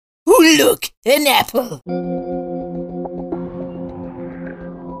Oh, look, an apple.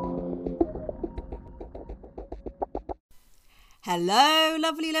 Hello,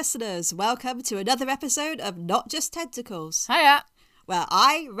 lovely listeners. Welcome to another episode of Not Just Tentacles. Hiya. Where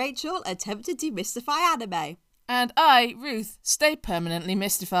I, Rachel, attempt to demystify anime. And I, Ruth, stay permanently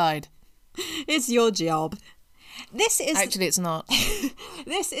mystified. It's your job. Actually, it's not.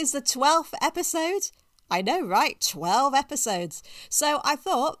 This is the 12th episode. I know, right? 12 episodes. So I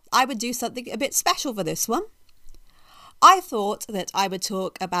thought I would do something a bit special for this one. I thought that I would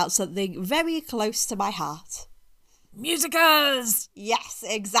talk about something very close to my heart. Musicals! Yes,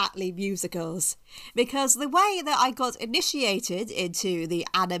 exactly, musicals. Because the way that I got initiated into the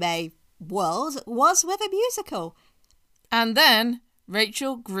anime world was with a musical. And then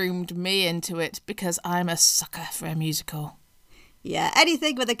Rachel groomed me into it because I'm a sucker for a musical. Yeah,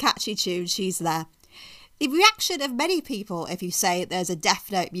 anything with a catchy tune, she's there. The reaction of many people if you say there's a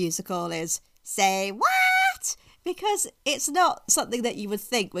Death Note musical is, say, what? Because it's not something that you would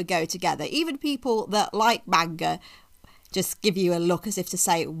think would go together. Even people that like manga just give you a look as if to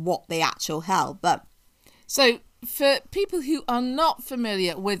say, what the actual hell? But so, for people who are not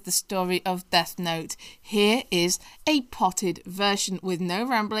familiar with the story of Death Note, here is a potted version with no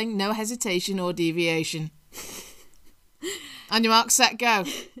rambling, no hesitation or deviation. On your mark, set, go.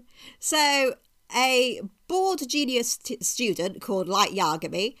 So, a bored genius student called Light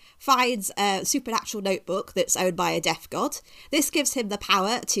Yagami finds a supernatural notebook that's owned by a death god. This gives him the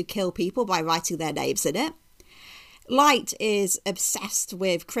power to kill people by writing their names in it. Light is obsessed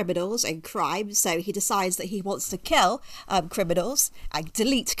with criminals and crime, so he decides that he wants to kill criminals and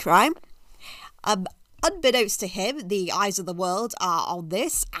delete crime. Unbeknownst to him, the eyes of the world are on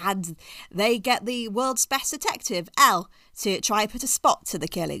this, and they get the world's best detective, L, to try and put a spot to the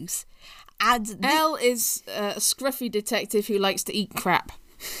killings. And L is a scruffy detective who likes to eat crap.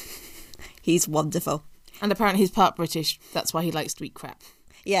 He's wonderful. And apparently he's part British. That's why he likes to eat crap.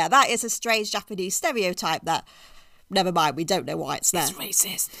 Yeah, that is a strange Japanese stereotype that, never mind, we don't know why it's there. It's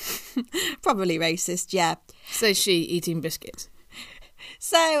racist. Probably racist, yeah. Says she, eating biscuits.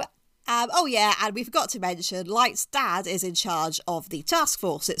 So, and we forgot to mention, Light's dad is in charge of the task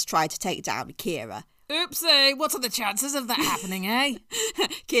force that's trying to take down Kira. Oopsie, what are the chances of that happening, eh?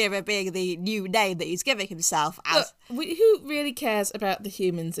 Kira being the new name that he's giving himself as... Look, who really cares about the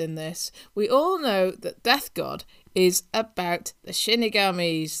humans in this? We all know that Death God is about the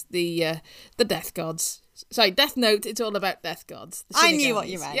Shinigamis, the Death Gods. Sorry, Death Note, it's all about Death Gods. I knew what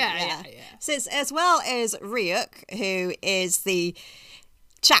you meant. Yeah. Since, as well as Ryuk, who is the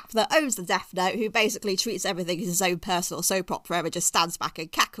chap that owns the Death Note, who basically treats everything as his own personal soap opera and just stands back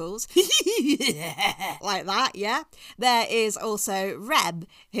and cackles. Like that, yeah. There is also Rem,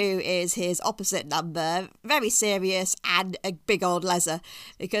 who is his opposite number, very serious and a big old leather,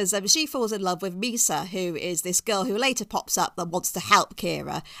 because she falls in love with Misa, who is this girl who later pops up that wants to help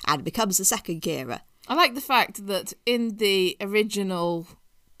Kira and becomes the second Kira. I like the fact that in the original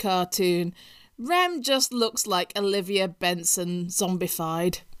cartoon, Rem just looks like Olivia Benson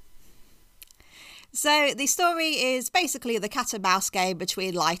zombified. So the story is basically the cat and mouse game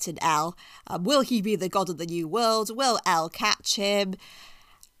between Light and L. Will he be the god of the new world? Will L catch him?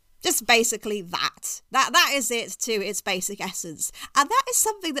 Just basically that. That is it to its basic essence. And that is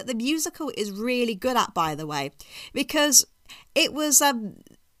something that the musical is really good at, by the way, because it was...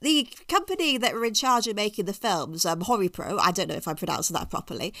 the company that were in charge of making the films, Horipro, I don't know if I'm pronouncing that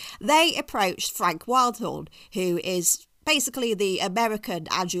properly, they approached Frank Wildhorn, who is basically the American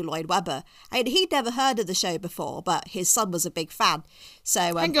Andrew Lloyd Webber. And he'd never heard of the show before, but his son was a big fan.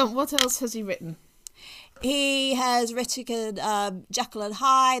 So hang on, what else has he written? He has written Jekyll and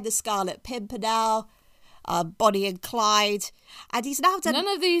Hyde, The Scarlet Pimpernel, Bonnie and Clyde, and he's now done... None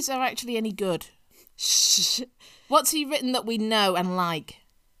of these are actually any good. Shh. What's he written that we know and like?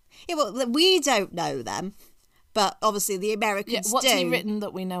 Yeah, well, we don't know them, but obviously the Americans do. What's he written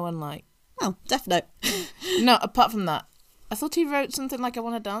that we know and like? Oh, definitely. No, apart from that. I thought he wrote something like I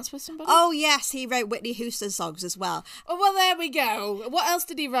Want to Dance with Somebody. Oh, yes, he wrote Whitney Houston songs as well. Oh, well, there we go. What else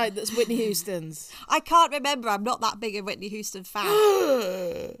did he write that's Whitney Houston's? I can't remember. I'm not that big a Whitney Houston fan.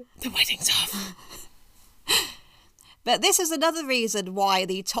 The wedding's off. But this is another reason why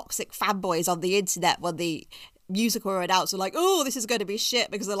the toxic fanboys on the internet, when the musical were announced, are like, oh, this is going to be shit,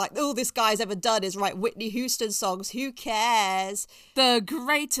 because they're like, all this guy's ever done is write Whitney Houston songs. Who cares? The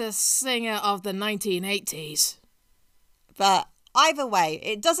greatest singer of the 1980s. But either way,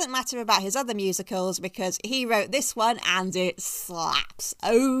 it doesn't matter about his other musicals, because he wrote this one and it slaps.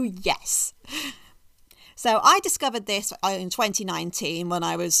 Oh, yes. So I discovered this in 2019 when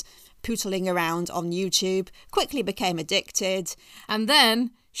I was pootling around on YouTube, quickly became addicted. And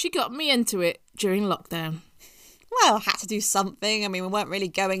then She got me into it during lockdown. Well, I had to do something. I mean, we weren't really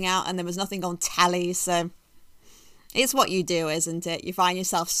going out and there was nothing on telly, so it's what you do, isn't it? You find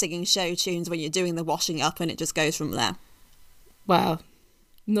yourself singing show tunes when you're doing the washing up and it just goes from there. Wow.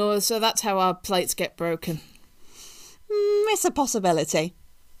 No, so that's how our plates get broken. It's a possibility.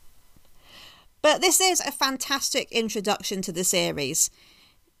 But this is a fantastic introduction to the series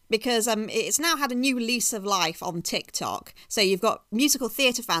because it's now had a new lease of life on TikTok. So you've got musical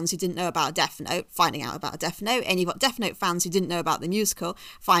theatre fans who didn't know about Death Note finding out about Death Note, and you've got Death Note fans who didn't know about the musical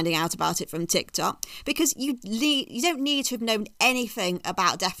finding out about it from TikTok, because you don't need to have known anything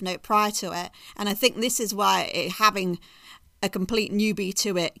about Death Note prior to it. And I think this is why having a complete newbie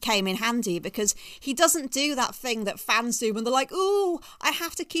to it came in handy, because he doesn't do that thing that fans do when they're like, ooh, I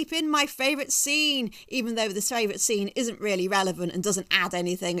have to keep in my favourite scene, even though this favourite scene isn't really relevant and doesn't add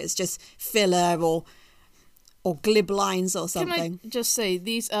anything. It's just filler or glib lines or something. Can I just say,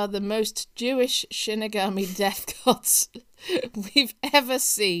 these are the most Jewish Shinigami death gods we've ever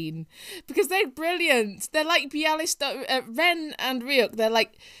seen, because they're brilliant. They're like Bialystok, Ren and Ryuk. They're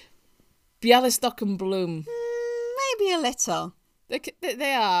like Bialystok and Bloom. Maybe a little.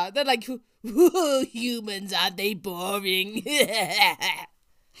 They are. They're like, humans, aren't they boring?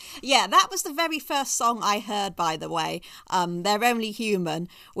 Yeah, that was the very first song I heard, by the way. They're Only Human,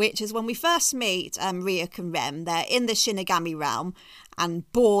 which is when we first meet Ryuk and Rem. They're in the Shinigami realm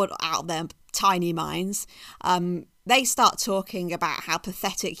and bored out of their tiny minds. They start talking about how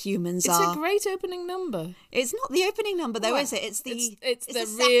pathetic humans are. It's a great opening number. It's not the opening number, though, is it? It's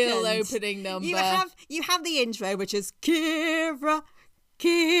the real opening number. You have the intro, which is Kira,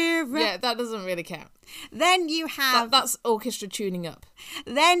 Kira. Yeah, that doesn't really count. Then you have that's orchestra tuning up.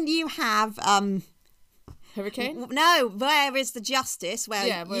 Then you have Hurricane? No, Where is the Justice? Where's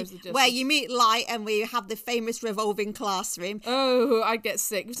the Justice? Where you meet Light and we have the famous revolving classroom. Oh, I'd get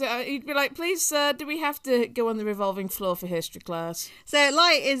sick. So he'd be like, please, sir, do we have to go on the revolving floor for history class? So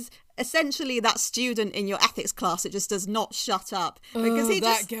Light is essentially that student in your ethics class that just does not shut up, because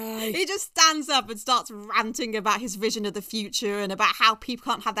he just stands up and starts ranting about his vision of the future and about how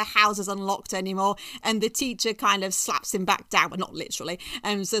people can't have their houses unlocked anymore, and the teacher kind of slaps him back down, but not literally,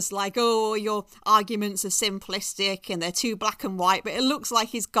 and it's just like, oh, your arguments are simplistic and they're too black and white. But it looks like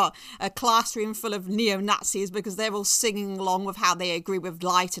he's got a classroom full of neo-Nazis because they're all singing along with how they agree with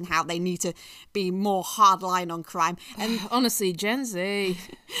Light and how they need to be more hardline on crime. And honestly, Gen Z,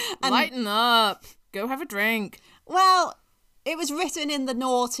 lighten up. Go have a drink. Well, it was written in the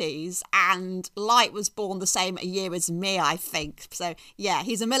noughties and Light was born the same year as me, I think. So, yeah,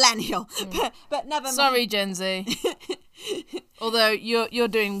 he's a millennial. But never mind. Sorry, Gen Z. Although you're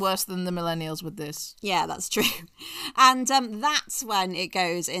doing worse than the millennials with this. Yeah, that's true. And that's when it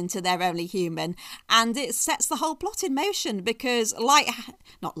goes into They're Only Human, and it sets the whole plot in motion, because Ryuk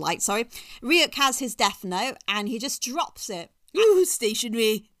has his death note and he just drops it. Ooh,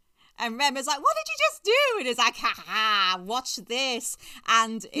 stationary. And Rem is like, what did you just do? And it's like, ha, watch this.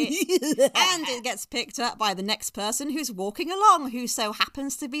 And it gets picked up by the next person who's walking along, who so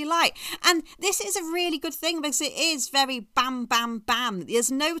happens to be Light. And this is a really good thing, because it is very bam, bam, bam.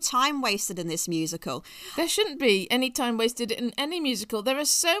 There's no time wasted in this musical. There shouldn't be any time wasted in any musical. There are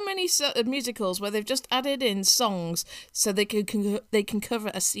so many musicals where they've just added in songs so they can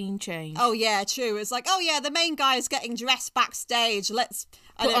cover a scene change. Oh, yeah, true. It's like, oh, yeah, the main guy is getting dressed backstage. Let's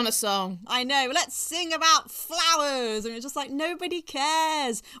put on a song. I know, let's sing about flowers. And it's just like, nobody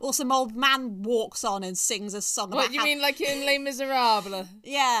cares. Or some old man walks on and sings a song. What, you mean like in Les Miserables?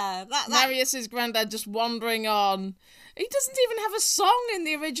 Yeah. Marius's granddad just wandering on. He doesn't even have a song in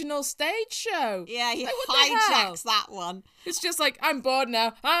the original stage show. Yeah, he hijacks that one. It's just like, I'm bored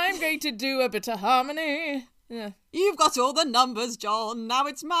now. I'm going to do a bit of harmony. Yeah. You've got all the numbers, John. Now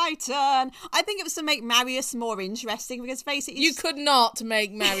it's my turn. I think it was to make Marius more interesting, because face it, you could not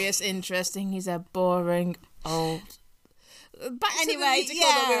make Marius interesting. He's a boring old. Back to the musical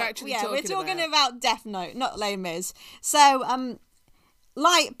that we're actually talking about. We're talking about Death Note, not Les Mis. So,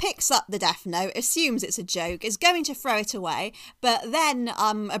 Light picks up the Death Note, assumes it's a joke, is going to throw it away, but then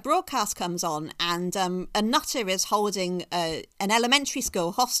a broadcast comes on, and a nutter is holding an elementary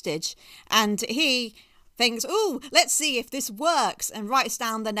school hostage, and he thinks, ooh, let's see if this works, and writes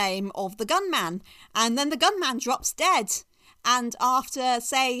down the name of the gunman. And then the gunman drops dead. And after,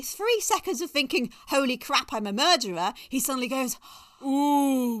 say, 3 seconds of thinking, holy crap, I'm a murderer, he suddenly goes,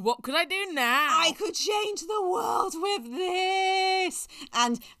 ooh, what could I do now? I could change the world with this.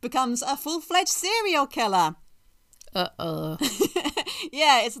 And becomes a full-fledged serial killer. Uh-oh.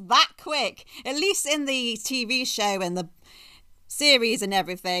 Yeah, it's that quick. At least in the TV show and the series and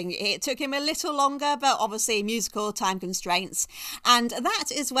everything. It took him a little longer, but obviously musical time constraints. And that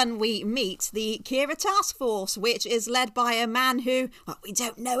is when we meet the Kira task force, which is led by a man who, well, we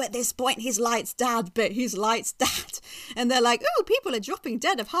don't know at this point he's Light's dad, but he's Light's dad. And they're like, oh, people are dropping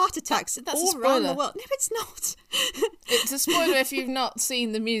dead of heart attacks all around the world. No, it's not. It's a spoiler if you've not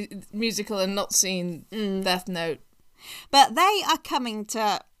seen the musical and not seen Death Note. But they are coming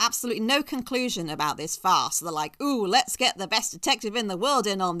to absolutely no conclusion about this farce. They're like, ooh, let's get the best detective in the world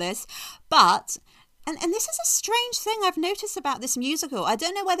in on this. But, and this is a strange thing I've noticed about this musical. I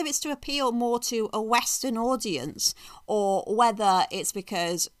don't know whether it's to appeal more to a Western audience or whether it's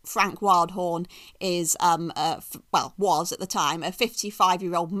because Frank Wildhorn is, was at the time, a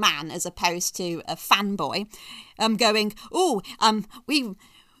 55-year-old man as opposed to a fanboy, going, ooh,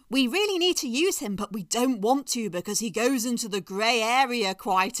 we really need to use him, but we don't want to because he goes into the grey area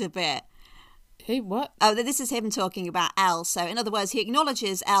quite a bit. Hey, what? Oh, this is him talking about Elle. So, in other words, he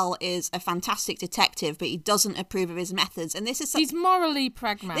acknowledges Elle is a fantastic detective, but he doesn't approve of his methods. And this is he's morally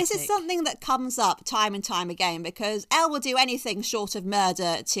pragmatic. This is something that comes up time and time again because Elle will do anything short of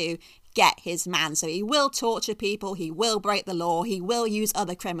murder to get his man. So he will torture people, he will break the law, he will use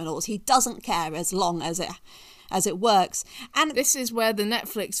other criminals. He doesn't care as long as it works. And this is where the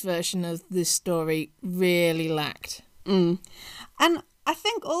Netflix version of this story really lacked. And I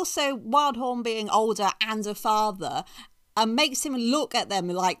think also Wildhorn being older and a father makes him look at them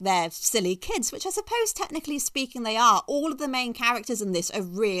like they're silly kids, which I suppose technically speaking they are. All of the main characters in this are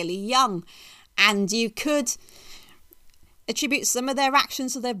really young, and you could attribute some of their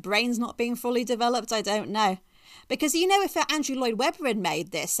actions to their brains not being fully developed. I don't know. Because, if Andrew Lloyd Webber had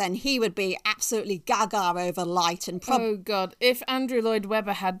made this, then he would be absolutely gaga over Light and Oh, God. If Andrew Lloyd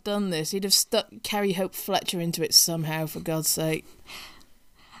Webber had done this, he'd have stuck Carrie Hope Fletcher into it somehow, for God's sake.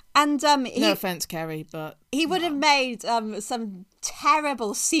 And no offence, Carrie, but... He would have made some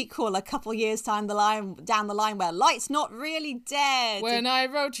terrible sequel a couple years down the line where Light's not really dead. When I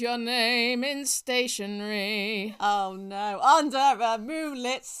wrote your name in stationery. Oh, no. Under a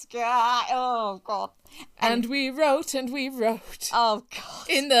moonlit sky. Oh, God. And we wrote and we wrote. Oh, God.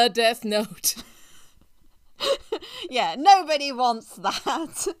 In the Death Note. Yeah, nobody wants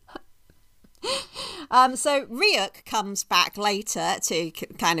that. So Ryuk comes back later to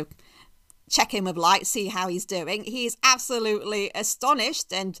kind of check in with Light, see how he's doing. He's absolutely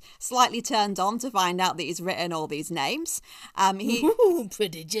astonished and slightly turned on to find out that he's written all these names. Ooh,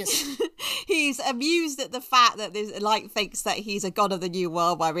 prodigious. He's amused at the fact that Light thinks that he's a god of the new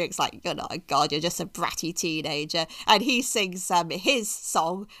world, where Ryuk's like, you're not a god, you're just a bratty teenager. And he sings his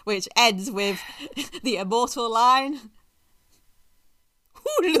song, which ends with the immortal line...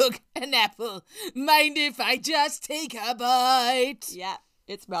 Ooh, look, an apple. Mind if I just take a bite? Yeah,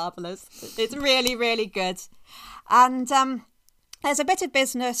 it's marvellous. It's really, really good. And there's a bit of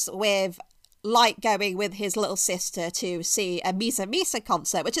business with Light going with his little sister to see a Misa Misa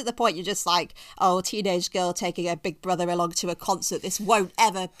concert, which at the point you're just like, oh, teenage girl taking her big brother along to a concert. This won't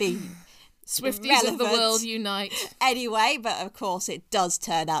ever be Swifties relevant. Of the world unite. Anyway, but of course it does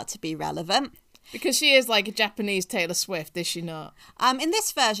turn out to be relevant. Because she is like a Japanese Taylor Swift, is she not? In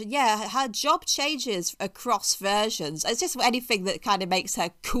this version, yeah, her job changes across versions. It's just anything that kind of makes her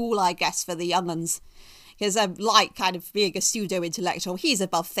cool, I guess, for the young uns. Because Light kind of being a pseudo-intellectual, he's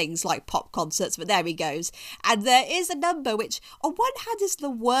above things like pop concerts, but there he goes. And there is a number which, on one hand, is the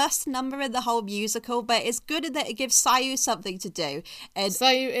worst number in the whole musical, but it's good in that it gives Sayu something to do. And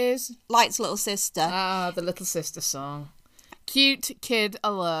Sayu is? Light's little sister. Ah, the little sister song. Cute kid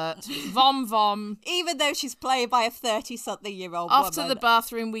alert. Vom vom. Even though she's played by a 30-something-year-old woman. Off to the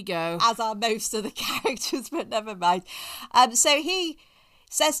bathroom we go. As are most of the characters, but never mind. So he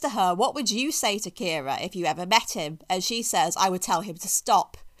says to her, what would you say to Kira if you ever met him? And she says, I would tell him to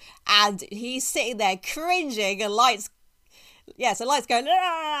stop. And he's sitting there cringing, and Light's going,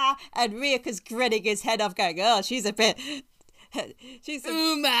 ah! And Ryuk is grinning his head off, going, oh, she's a bit...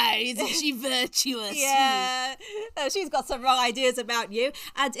 Oh my, isn't she virtuous? Yeah, she's got some wrong ideas about you.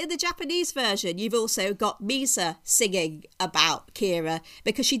 And in the Japanese version, you've also got Misa singing about Kira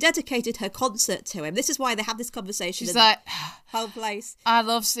because she dedicated her concert to him. This is why they have this conversation. She's like, whole place. I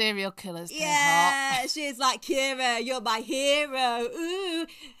love serial killers. Yeah, she's like, Kira, you're my hero. Ooh.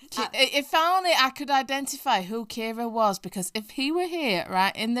 If only I could identify who Kira was, because if he were here,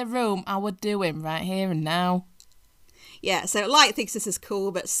 right, in the room, I would do him right here and now. Yeah, so Light thinks this is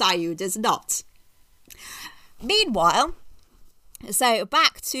cool, but Sayu does not. Meanwhile, so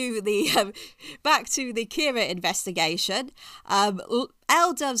back to the Kira investigation.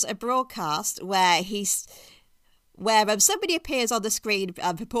 Elle does a broadcast where he's where somebody appears on the screen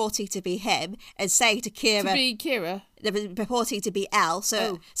purporting to be him and saying to Kira... To be Kira? Purporting to be Elle.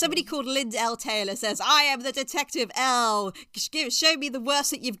 So somebody called Linda L. Taylor says, I am the detective Elle. Show me the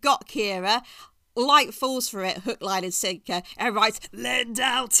worst that you've got, Kira. Light falls for it, hook, line and sinker, and writes Linda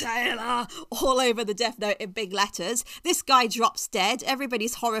L. Taylor all over the Death Note in big letters. This guy drops dead.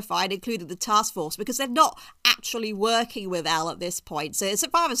 Everybody's horrified, including the task force, because they're not actually working with Elle at this point. So as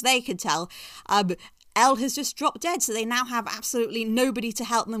far as they can tell, Elle has just dropped dead, so they now have absolutely nobody to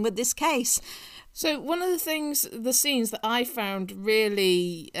help them with this case. So one of the scenes that I found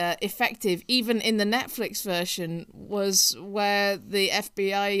really effective, even in the Netflix version, was where the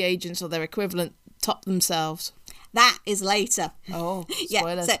FBI agents or their equivalent top themselves. That is later. Oh,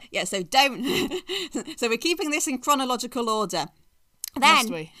 spoilers. So don't... So we're keeping this in chronological order.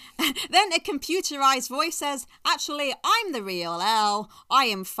 Must we? Then a computerized voice says, actually, I'm the real Elle. I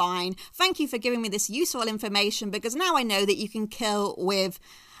am fine. Thank you for giving me this useful information, because now I know that you can kill with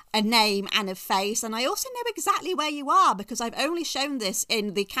a name and a face, and I also know exactly where you are because I've only shown this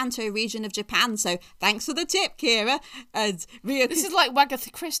in the Kanto region of Japan, so thanks for the tip, Kira. And this is like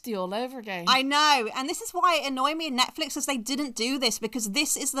Wagatha Christie all over again. I know, and this is why it annoyed me in Netflix as they didn't do this, because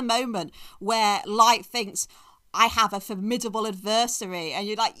this is the moment where Light thinks, I have a formidable adversary, and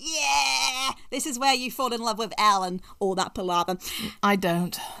you're like, yeah, this is where you fall in love with Elle and all that palaver. I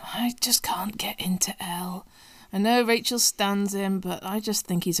don't. I just can't get into Elle. I know Rachel stands him, but I just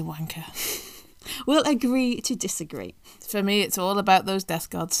think he's a wanker. We'll agree to disagree. For me, it's all about those death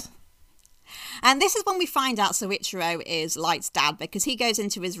gods. And this is when we find out Soichiro is Light's dad, because he goes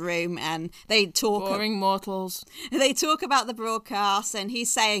into his room and they talk... Boring mortals. They talk about the broadcast, and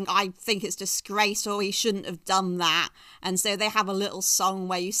he's saying, I think it's disgraceful, he shouldn't have done that. And so they have a little song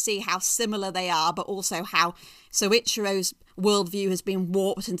where you see how similar they are, but also how Soichiro's worldview has been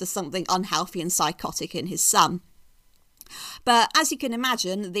warped into something unhealthy and psychotic in his son. But as you can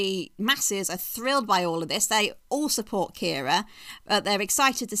imagine, the masses are thrilled by all of this. They all support Kira, but they're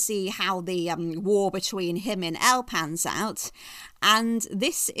excited to see how the war between him and Elle pans out. And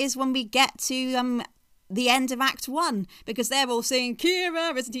this is when we get to the end of Act 1, because they're all saying,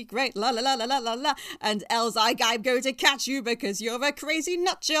 Kira, isn't he great? La la la la la la la. And Elle's like, I'm going to catch you because you're a crazy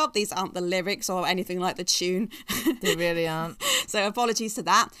nut job. These aren't the lyrics or anything like the tune. They really aren't. So apologies to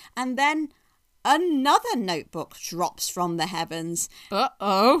that. And then another notebook drops from the heavens.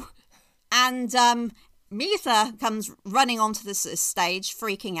 Uh-oh. And Misa comes running onto the stage,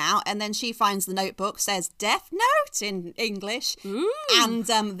 freaking out, and then she finds the notebook, says Death Note in English. Ooh. And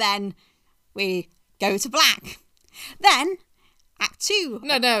then we go to black. Then, Act 2.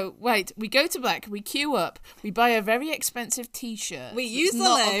 No, wait. We go to black, we queue up, we buy a very expensive T-shirt. We use the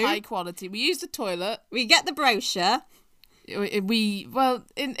not loo. of high quality. We use the toilet. We get the brochure.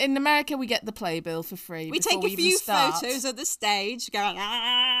 In America, we get the playbill for free. We take a few photos of the stage going,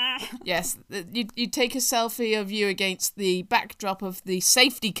 ah. Yes, you take a selfie of you against the backdrop of the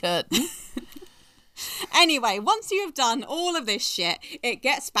safety curtain. Anyway, once you have done all of this shit, it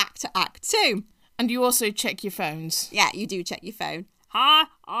gets back to Act 2. And you also check your phones. Yeah, you do check your phone. Hi,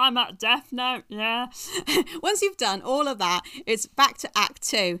 I'm at Death Note, yeah. Once you've done all of that, it's back to Act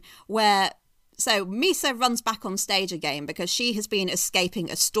 2, where... So Misa runs back on stage again because she has been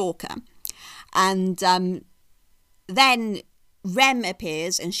escaping a stalker. And then Rem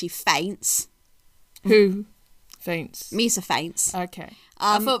appears and she faints. Who faints? Misa faints. Okay.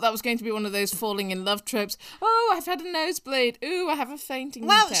 I thought that was going to be one of those falling in love tropes. Oh, I've had a nosebleed. Ooh, I have a fainting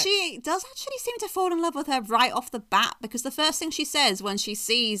Well, attack. she does actually seem to fall in love with her right off the bat, because the first thing she says when she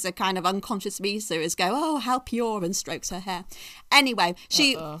sees a kind of unconscious Misa is go, oh, how pure, and strokes her hair. Anyway,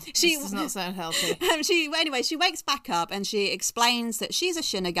 she this does not sound healthy. She wakes back up and she explains that she's a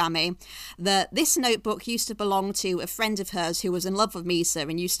Shinigami, that this notebook used to belong to a friend of hers who was in love with Misa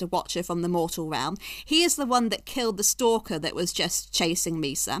and used to watch her from the mortal realm. He is the one that killed the stalker that was just chasing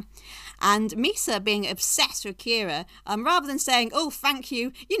Misa. And Misa, being obsessed with Kira, rather than saying, oh, thank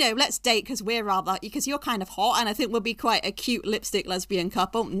you, let's date because you're kind of hot and I think we'll be quite a cute lipstick lesbian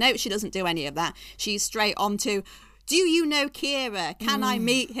couple. No, she doesn't do any of that. She's straight on to, do you know Kira? Can I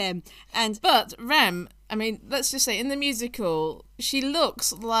meet him? But Rem, I mean, let's just say in the musical, she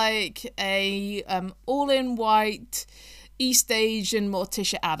looks like a all-in-white East Asian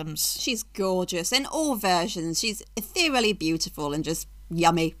Morticia Addams. She's gorgeous in all versions. She's ethereally beautiful and just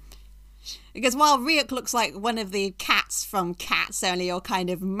yummy. Because while Ryuk looks like one of the cats from Cats, only all kind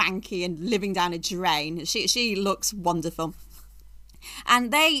of manky and living down a drain, she looks wonderful.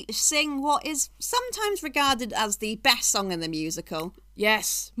 And they sing what is sometimes regarded as the best song in the musical.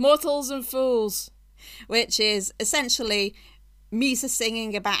 Yes, Mortals and Fools. Which is essentially Misa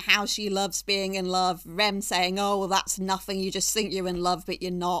singing about how she loves being in love. Rem saying, oh, well, that's nothing. You just think you're in love, but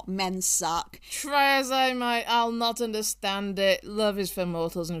you're not. Men suck. Try as I might, I'll not understand it. Love is for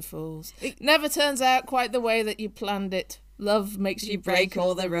mortals and fools. It never turns out quite the way that you planned it. Love makes you break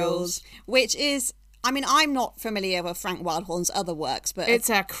all the rules. Which is... I mean, I'm not familiar with Frank Wildhorn's other works, but... It's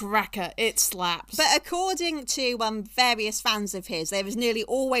a cracker. It slaps. But according to various fans of his, there is nearly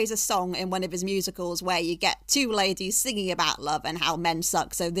always a song in one of his musicals where you get two ladies singing about love and how men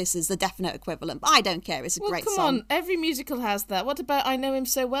suck, so this is the definite equivalent. But I don't care. It's a great song. Come on. Every musical has that. What about I Know Him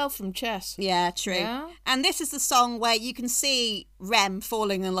So Well from Chess? Yeah, true. Yeah? And this is the song where you can see Rem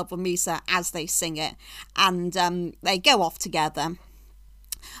falling in love with Misa as they sing it, and they go off together.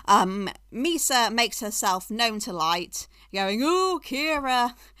 Misa makes herself known to Light, going, "Ooh,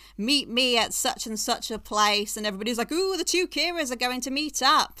 Kira, meet me at such and such a place," and everybody's like, "Ooh, the two Kiras are going to meet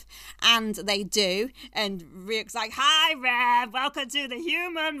up," and they do, and Ryuk's like, "Hi, Rev, welcome to the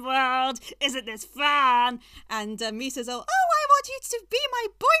human world, isn't this fun?" And Misa's all, "Oh, I want you to be my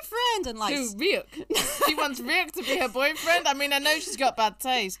boyfriend," and like, who, Ryuk? She wants Ryuk to be her boyfriend? I mean, I know she's got bad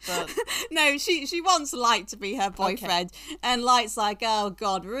taste, but... No, she wants Light to be her boyfriend, okay. And Light's like, "Oh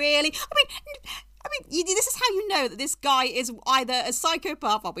God, really?" I mean, this is how you know that this guy is either a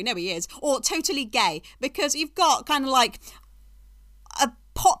psychopath, well, we know he is, or totally gay, because you've got kind of like a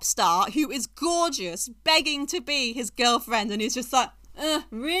pop star who is gorgeous, begging to be his girlfriend, and he's just like,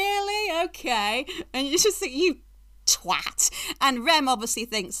 really? Okay. And you just think, you twat. And Rem obviously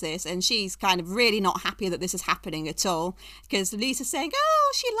thinks this, and she's kind of really not happy that this is happening at all, because Lisa's saying,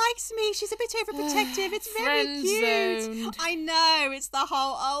 "Oh, she likes me, she's a bit overprotective, it's very cute." I know, it's the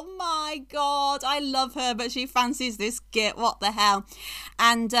whole, oh my God, I love her, but she fancies this git, what the hell.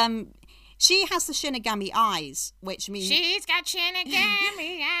 And she has the Shinigami eyes, which means... She's got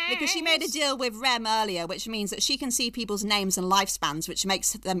Shinigami eyes. Because she made a deal with Rem earlier, which means that she can see people's names and lifespans, which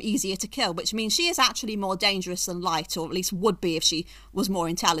makes them easier to kill, which means she is actually more dangerous than Light, or at least would be if she was more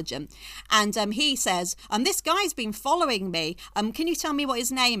intelligent. And he says, "This guy's been following me. Can you tell me what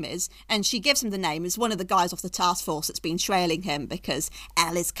his name is?" And she gives him the name. It's one of the guys off the task force that's been trailing him, because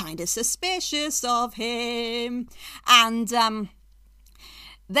Elle is kind of suspicious of him. And...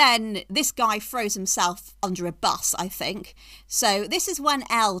 then this guy throws himself under a bus, I think. So this is when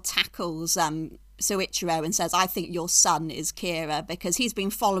Elle tackles Soichiro and says, "I think your son is Kira," because he's been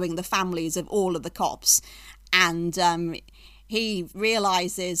following the families of all of the cops. And he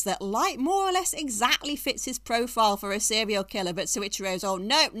realises that Light more or less exactly fits his profile for a serial killer. But Soichiro's, "Oh,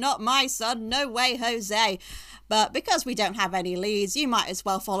 no, not my son. No way, Jose. But because we don't have any leads, you might as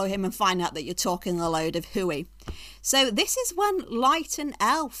well follow him and find out that you're talking a load of hooey." So this is when Light and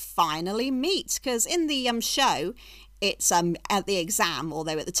Elle finally meet, because in the show, it's at the exam,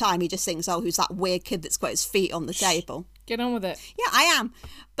 although at the time he just thinks, "Oh, who's that weird kid that's got his feet on the table?" Get on with it. Yeah, I am.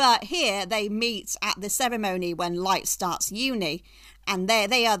 But here they meet at the ceremony when Light starts uni, and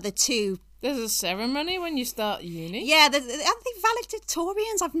they are the two... There's a ceremony when you start uni? Yeah, aren't they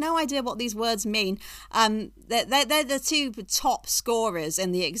valedictorians? I've no idea what these words mean. They're the two top scorers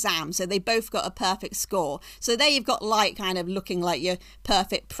in the exam, so they both got a perfect score. So there you've got Light kind of looking like your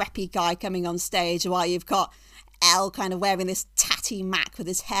perfect preppy guy coming on stage, while you've got Elle kind of wearing this tatty Mac with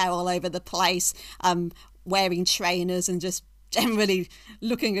his hair all over the place, wearing trainers and just generally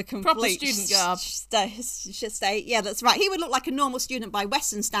looking a complete... Proper student garb. State. Yeah, that's right. He would look like a normal student by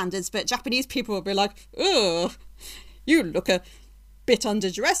Western standards, but Japanese people would be like, "Oh, you look a bit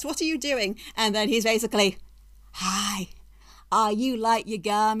underdressed. What are you doing?" And then he's basically, "Hi, are you like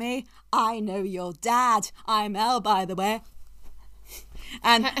Yagami? I know your dad. I'm Elle, by the way."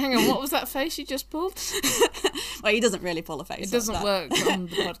 And hang on, what was that face you just pulled? Well, he doesn't really pull a face. It doesn't work on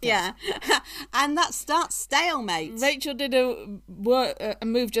the podcast. Yeah. And that starts stalemate. Rachel did a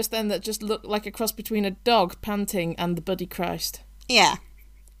move just then that just looked like a cross between a dog panting and the Buddy Christ. Yeah.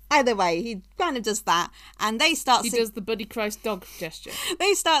 Either way, he kind of does that, and they start... He does the Buddy Christ dog gesture.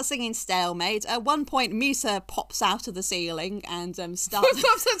 They start singing Stalemate. At one point, Misa pops out of the ceiling and starts...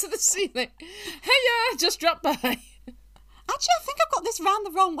 Pops out of the ceiling? Hey, yeah, just dropped by. Actually, I think I've got this round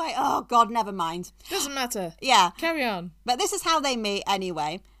the wrong way. Oh, God, never mind. Doesn't matter. Yeah. Carry on. But this is how they meet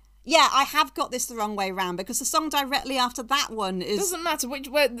anyway. Yeah, I have got this the wrong way round, because the song directly after that one is... Doesn't matter which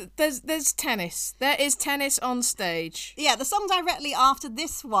way. There's tennis. There is tennis on stage. Yeah, the song directly after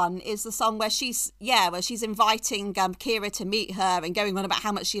this one is the song where she's inviting Kira to meet her and going on about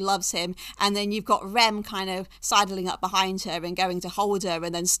how much she loves him, and then you've got Rem kind of sidling up behind her and going to hold her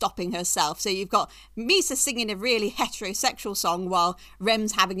and then stopping herself. So you've got Misa singing a really heterosexual song while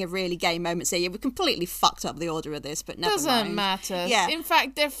Rem's having a really gay moment. So you've completely fucked up the order of this, but never mind. Doesn't matter. Yeah. In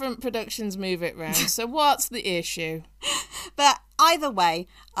fact, different different productions move it round. So what's the issue? But either way,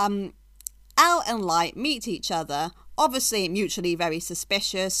 Elle and Light meet each other, obviously mutually very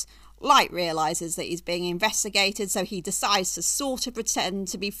suspicious. Light realises that he's being investigated, so he decides to sort of pretend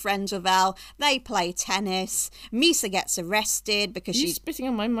to be friends with Elle. They play tennis. Misa gets arrested because You're spitting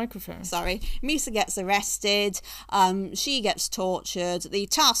on my microphone. Sorry. Misa gets arrested. She gets tortured. The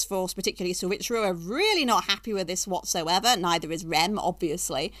task force, particularly Soichiro, are really not happy with this whatsoever. Neither is Rem,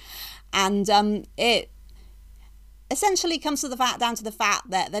 obviously. And it essentially comes down to the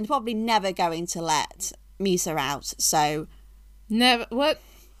fact that they're probably never going to let Misa out. So never. What?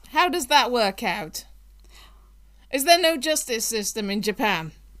 How does that work out? Is there no justice system in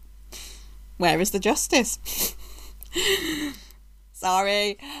Japan? Where is the justice?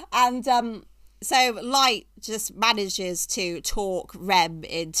 Sorry. And so Light just manages to talk Rem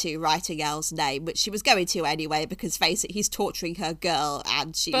into writing Elle's name, which she was going to anyway, because face it, he's torturing her girl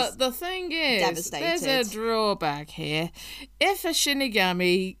and she's But the thing is, devastated. There's a drawback here. If a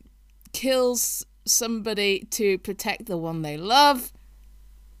Shinigami kills somebody to protect the one they love,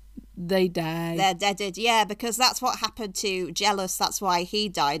 they die. They're deaded, yeah, because that's what happened to Jealous. That's why he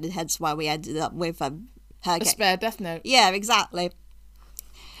died, and hence why we ended up with her a spare death note. Yeah, exactly.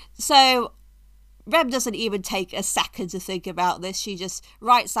 So Rem doesn't even take a second to think about this. She just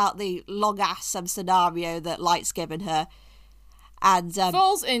writes out the long-ass scenario that Light's given her. And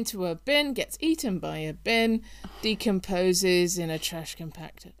falls into a bin, gets eaten by a bin, decomposes in a trash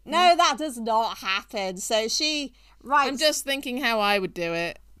compactor. No, that does not happen. So she writes... I'm just thinking how I would do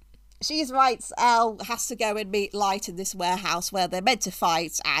it. She writes Elle has to go and meet Light in this warehouse where they're meant to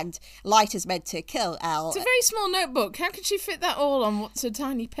fight, and Light is meant to kill Elle. It's a very small notebook. How can she fit that all on what's a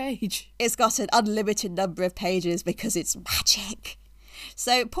tiny page? It's got an unlimited number of pages because it's magic.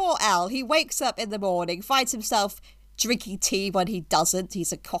 So poor Elle, he wakes up in the morning, finds himself drinking tea when he doesn't.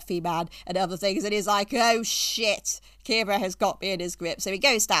 He's a coffee man and other things, and he's like, oh shit, Kira has got me in his grip. So he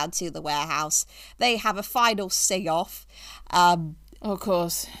goes down to the warehouse. They have a final sing-off. Of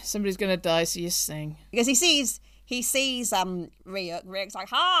course, somebody's going to die, so you sing. Because he sees Ryuk. Ryuk's like,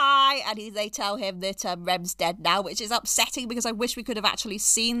 hi! And they tell him that Rem's dead now, which is upsetting because I wish we could have actually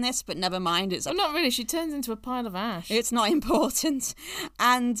seen this, but never mind. Well, not really. She turns into a pile of ash. It's not important.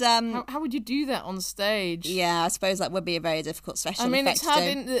 And how would you do that on stage? Yeah, I suppose that would be a very difficult special effect. It's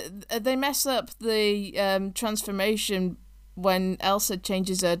hard. They mess up the transformation when Elsa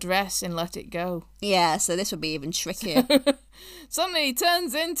changes her dress in Let It Go. Yeah, so this would be even trickier. Suddenly he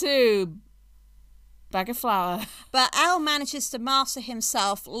turns into bag of flour. But Al manages to master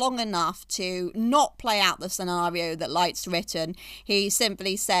himself long enough to not play out the scenario that Light's written. He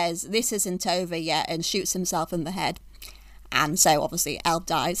simply says, this isn't over yet, and shoots himself in the head. And so obviously Al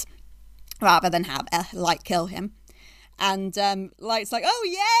dies, rather than have Light kill him. And Light's like, oh,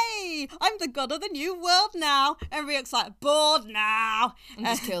 yay! I'm the god of the new world now. And Ryuk's like, bored now. And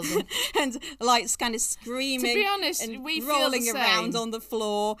just kills him. And Light's kind of screaming. To be honest, and we rolling feel the around same. on the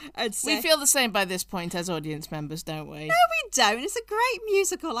floor. And We feel the same by this point as audience members, don't we? No, we don't. It's a great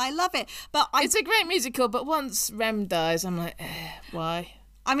musical. I love it. But It's a great musical, but once Rem dies, I'm like, why?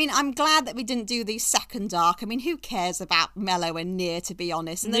 I mean, I'm glad that we didn't do the second arc. I mean, who cares about Mellow and Near, to be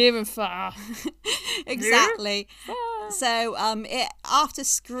honest? And Near and far. Exactly. Near? So after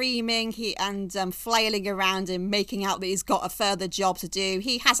screaming and flailing around and making out that he's got a further job to do,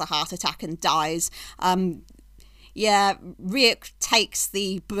 he has a heart attack and dies. Ryuk takes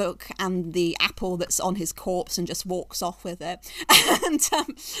the book and the apple that's on his corpse and just walks off with it.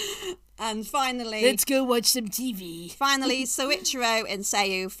 And finally... Let's go watch some TV. Finally, Soichiro and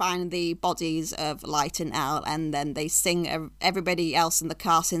Seiyu find the bodies of Light and Elle, and then they sing everybody else in the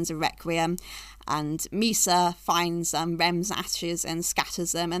car sings a requiem. And Misa finds Rem's ashes and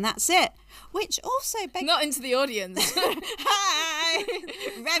scatters them, and that's it. Which also begs... Not into the audience. Hi!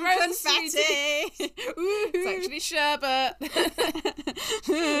 Rem confetti! It's actually sherbet.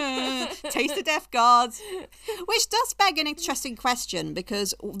 Taste the death gods. Which does beg an interesting question,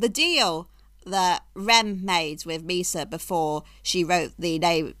 because the deal that Rem made with Misa before she wrote the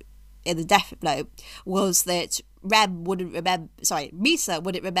name in the death note was that Misa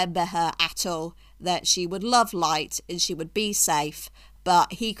wouldn't remember her at all, that she would love Light and she would be safe,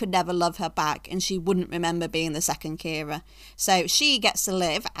 but he could never love her back and she wouldn't remember being the second Kira. So she gets to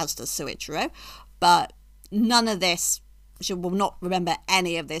live, as does Soichiro, but none of this, she will not remember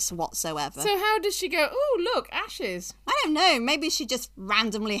any of this whatsoever. So how does she go, oh, look, ashes? I don't know, maybe she just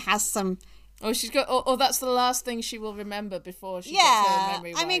randomly has some... Or she's got, or that's the last thing she will remember before she gets her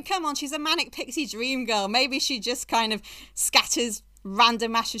memory I mean, wiped. come on, she's a manic pixie dream girl. Maybe she just kind of scatters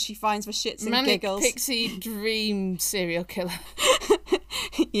random ashes she finds for shits and Manic giggles. pixie dream serial killer.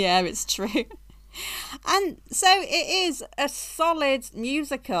 Yeah, it's true. And so it is a solid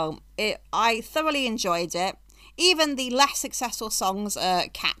musical. I thoroughly enjoyed it. Even the less successful songs are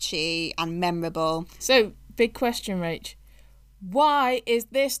catchy and memorable. So, big question, Rach. Why is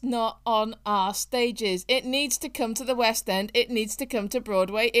this not on our stages? It needs to come to the West End. It needs to come to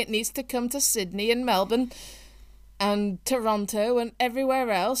Broadway. It needs to come to Sydney and Melbourne and Toronto and everywhere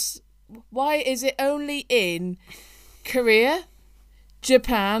else. Why is it only in Korea,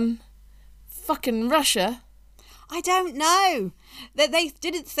 Japan, fucking Russia? I don't know. They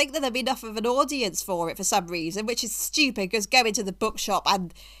didn't think that there'd be enough of an audience for it for some reason, which is stupid because go into the bookshop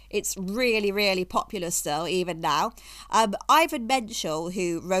and it's really, really popular still, even now. Ivan Menschel,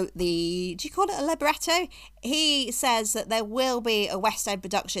 who wrote do you call it a libretto? He says that there will be a West End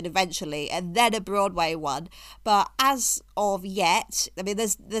production eventually and then a Broadway one. But as of yet, I mean,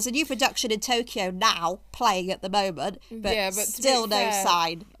 there's a new production in Tokyo now playing at the moment, but still no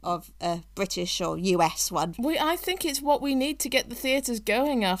sign of a British or US one. I think it's what we need to get the theatres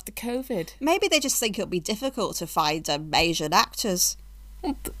going after COVID. Maybe they just think it'll be difficult to find Asian actors.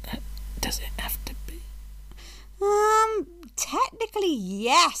 Does it have to be? Technically,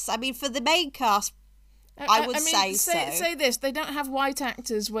 yes. I mean, for the main cast, I would say so. Say this, they don't have white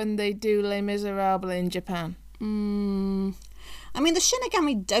actors when they do Les Miserables in Japan. I mean, the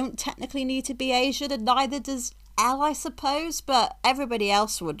Shinigami don't technically need to be Asian, and neither does Elle, I suppose, but everybody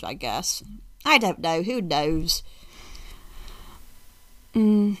else would, I guess. I don't know. Who knows?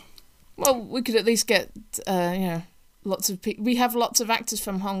 Well, we could at least get, lots of people. We have lots of actors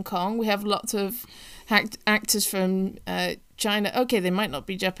from Hong Kong. We have lots of actors from China. Okay, they might not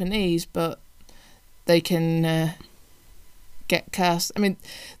be Japanese, but they can get cast. I mean,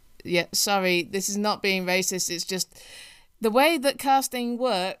 yeah, sorry, this is not being racist. It's just the way that casting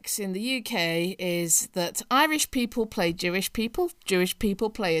works in the UK is that Irish people play Jewish people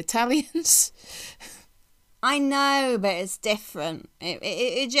play Italians. I know, but it's different.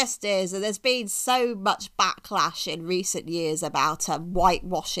 It just is. And there's been so much backlash in recent years about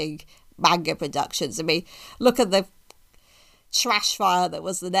whitewashing manga productions. I mean, look at the trash fire that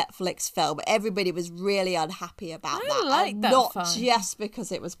was the Netflix film. Everybody was really unhappy about that. Like and that not fire. Just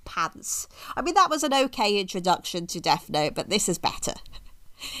because it was pants. I mean, that was an okay introduction to Death Note, but this is better.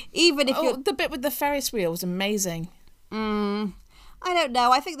 Even if the bit with the Ferris wheel was amazing. I don't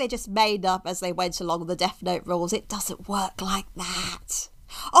know. I think they just made up as they went along the Death Note rules. It doesn't work like that.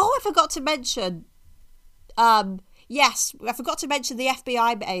 Oh, I forgot to mention... yes, I forgot to mention the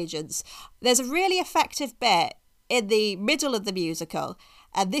FBI agents. There's a really effective bit in the middle of the musical,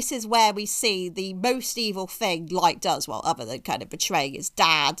 and this is where we see the most evil thing Light does, well, other than kind of betraying his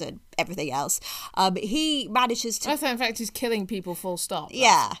dad and everything else. He manages to... I thought, in fact, he's killing people full stop.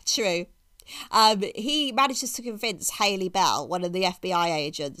 Yeah, true. He manages to convince Haley Bell, one of the FBI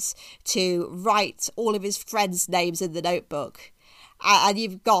agents, to write all of his friends' names in the notebook. And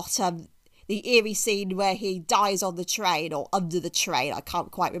you've got the eerie scene where he dies on the train or under the train. I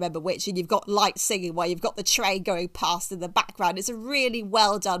can't quite remember which. And you've got Light singing while you've got the train going past in the background. It's a really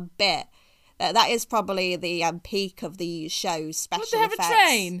well done bit. That is probably the peak of the show's special effects. Would they have a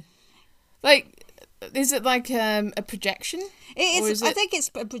train? Like... Is it like a projection? It is. I think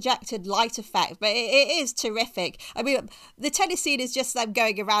it's a projected light effect, but it is terrific. I mean, the tennis scene is just them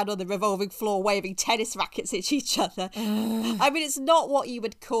going around on the revolving floor waving tennis rackets at each other. I mean, it's not what you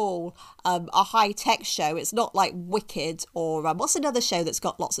would call a high-tech show. It's not like Wicked or... what's another show that's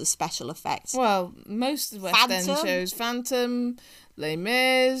got lots of special effects? Well, most West End shows. Phantom, Les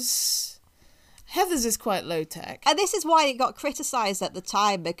Mis... Heather's is quite low-tech. And this is why it got criticised at the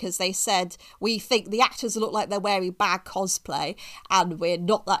time, because they said, we think the actors look like they're wearing bad cosplay and we're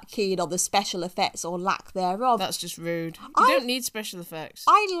not that keen on the special effects or lack thereof. That's just rude. You don't need special effects.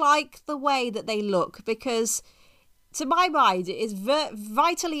 I like the way that they look because, to my mind, it is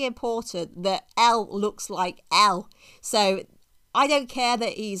vitally important that Elle looks like Elle. So... I don't care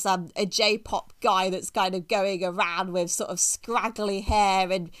that he's a J-pop guy that's kind of going around with sort of scraggly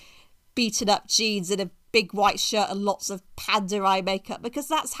hair and beaten up jeans and a big white shirt and lots of panda eye makeup, because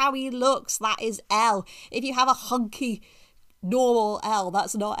that's how he looks. That is Elle. If you have a hunky normal Elle,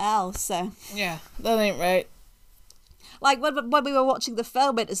 that's not Elle. So yeah, that ain't right. Like when we were watching the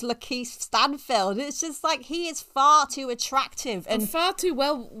film, it is Lakeith Stanfield. It's just like he is far too attractive and far too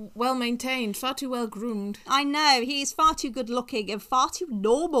well maintained, far too well groomed. I know, he's far too good looking and far too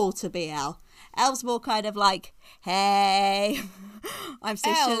normal to be Elle. Elle's more kind of like, hey, I'm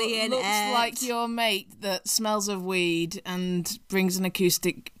so chilly in looks it. like your mate that smells of weed and brings an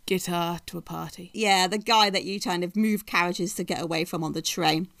acoustic guitar to a party. Yeah, the guy that you kind of move carriages to get away from on the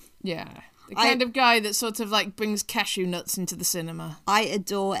train. Yeah. The kind of guy that sort of like brings cashew nuts into the cinema. I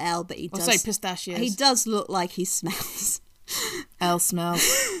adore Elle, but pistachios. He does look like he smells. Elle smells.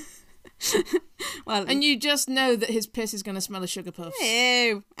 Well, and you just know that his piss is going to smell of sugar puffs.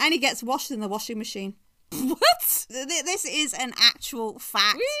 Ew. And he gets washed in the washing machine. What? This is an actual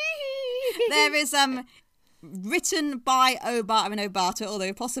fact. There is written by Obata,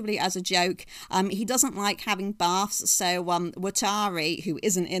 although possibly as a joke. He doesn't like having baths, so Watari, who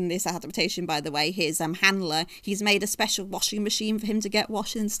isn't in this adaptation, by the way, his handler, he's made a special washing machine for him to get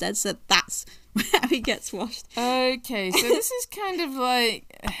washed instead, so that's how he gets washed. Okay, so this is kind of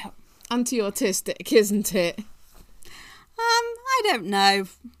like anti-autistic, isn't it? I don't know.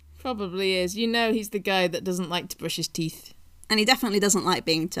 Probably is. You know he's the guy that doesn't like to brush his teeth. And he definitely doesn't like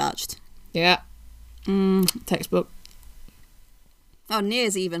being touched. Yeah. Textbook. Oh,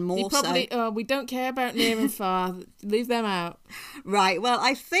 Near's even more so. Oh, we don't care about Near and Far. Leave them out. Right, well,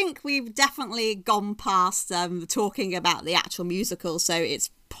 I think we've definitely gone past talking about the actual musical, so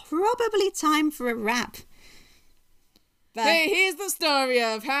it's probably time for a wrap. But... Hey, here's the story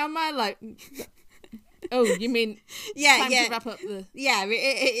of how my life... Oh, you mean time to wrap up the... Yeah,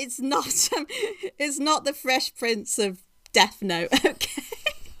 it's not the Fresh Prince of Death Note, okay?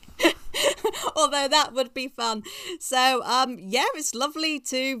 Although that would be fun. So, it's lovely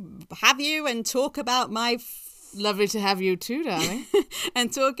to have you and talk about my... Lovely to have you too, darling.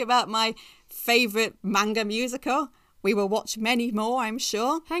 And talk about my favourite manga musical. We will watch many more, I'm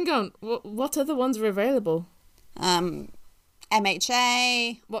sure. Hang on, what other ones are available?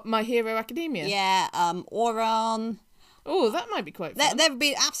 MHA. What, My Hero Academia? Yeah, Auron. Oh, that might be quite fun. There would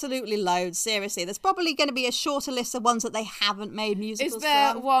be absolutely loads, seriously. There's probably going to be a shorter list of ones that they haven't made musicals Is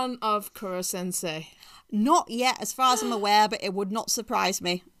there from. one of Kuro-sensei? Not yet, as far as I'm aware, but it would not surprise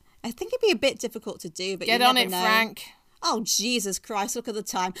me. I think it'd be a bit difficult to do, but Get you on never it, know. Frank. Oh, Jesus Christ, look at the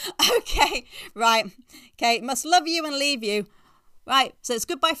time. Okay, right. Okay, must love you and leave you. Right, so it's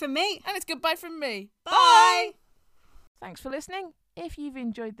goodbye from me. And it's goodbye from me. Bye! Thanks for listening. If you've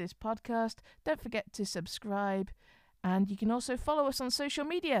enjoyed this podcast, don't forget to subscribe. And you can also follow us on social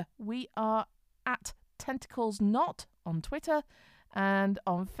media. We are at TentaclesNot on Twitter. And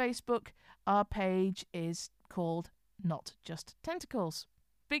on Facebook, our page is called Not Just Tentacles.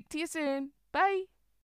 Speak to you soon. Bye.